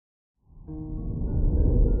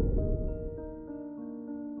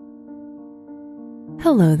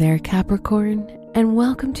Hello there, Capricorn, and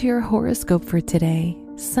welcome to your horoscope for today,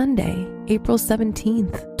 Sunday, April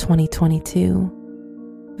 17th, 2022.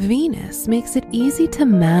 Venus makes it easy to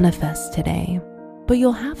manifest today, but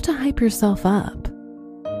you'll have to hype yourself up.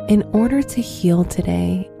 In order to heal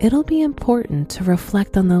today, it'll be important to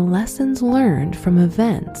reflect on the lessons learned from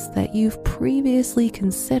events that you've previously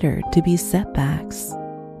considered to be setbacks.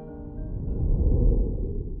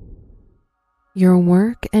 Your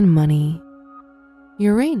work and money.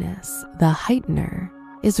 Uranus, the heightener,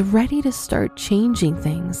 is ready to start changing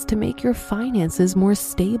things to make your finances more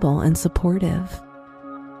stable and supportive.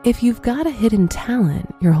 If you've got a hidden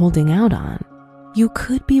talent you're holding out on, you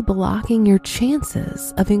could be blocking your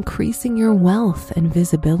chances of increasing your wealth and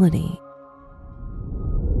visibility.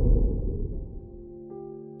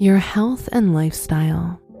 Your health and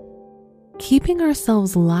lifestyle. Keeping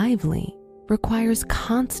ourselves lively requires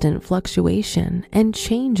constant fluctuation and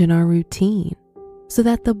change in our routine so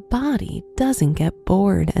that the body doesn't get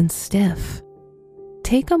bored and stiff.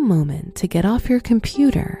 Take a moment to get off your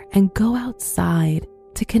computer and go outside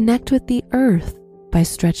to connect with the earth by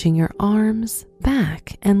stretching your arms,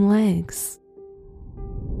 back, and legs.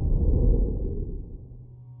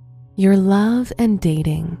 Your love and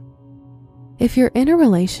dating. If you're in a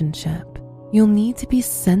relationship, you'll need to be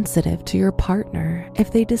sensitive to your partner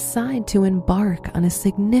if they decide to embark on a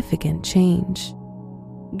significant change.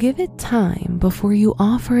 Give it time before you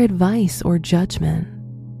offer advice or judgment.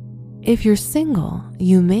 If you're single,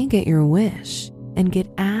 you may get your wish and get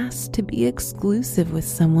asked to be exclusive with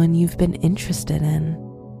someone you've been interested in.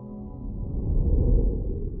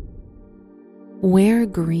 Wear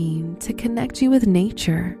green to connect you with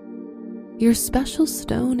nature. Your special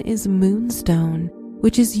stone is moonstone,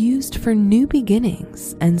 which is used for new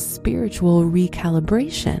beginnings and spiritual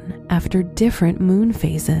recalibration after different moon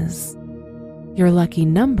phases. Your lucky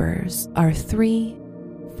numbers are 3,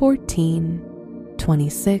 14,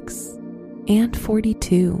 26, and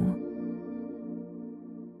 42.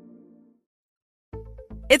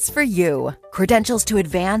 It's for you. Credentials to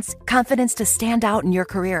advance, confidence to stand out in your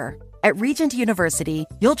career. At Regent University,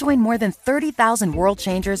 you'll join more than 30,000 world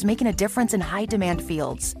changers making a difference in high-demand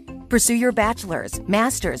fields. Pursue your bachelor's,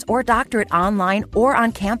 master's, or doctorate online or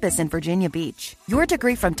on campus in Virginia Beach. Your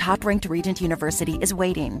degree from top-ranked Regent University is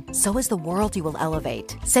waiting. So is the world you will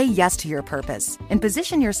elevate. Say yes to your purpose and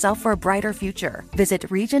position yourself for a brighter future. Visit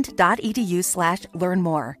regent.edu/learn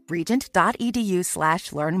more.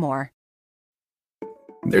 regent.edu/learn more.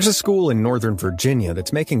 There's a school in Northern Virginia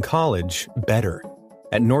that's making college better.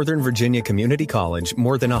 At Northern Virginia Community College,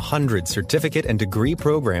 more than 100 certificate and degree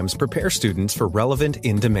programs prepare students for relevant,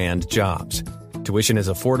 in-demand jobs. Tuition is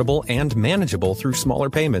affordable and manageable through smaller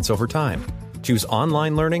payments over time. Choose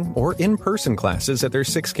online learning or in-person classes at their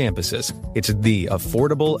 6 campuses. It's the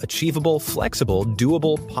affordable, achievable, flexible,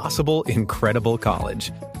 doable, possible, incredible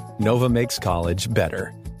college. Nova makes college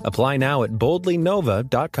better. Apply now at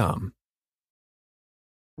boldlynova.com.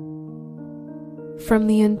 From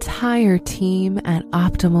the entire team at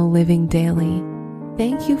Optimal Living Daily,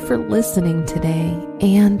 thank you for listening today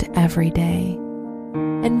and every day.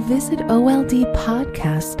 And visit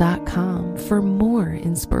oldpodcast.com for more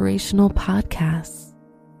inspirational podcasts.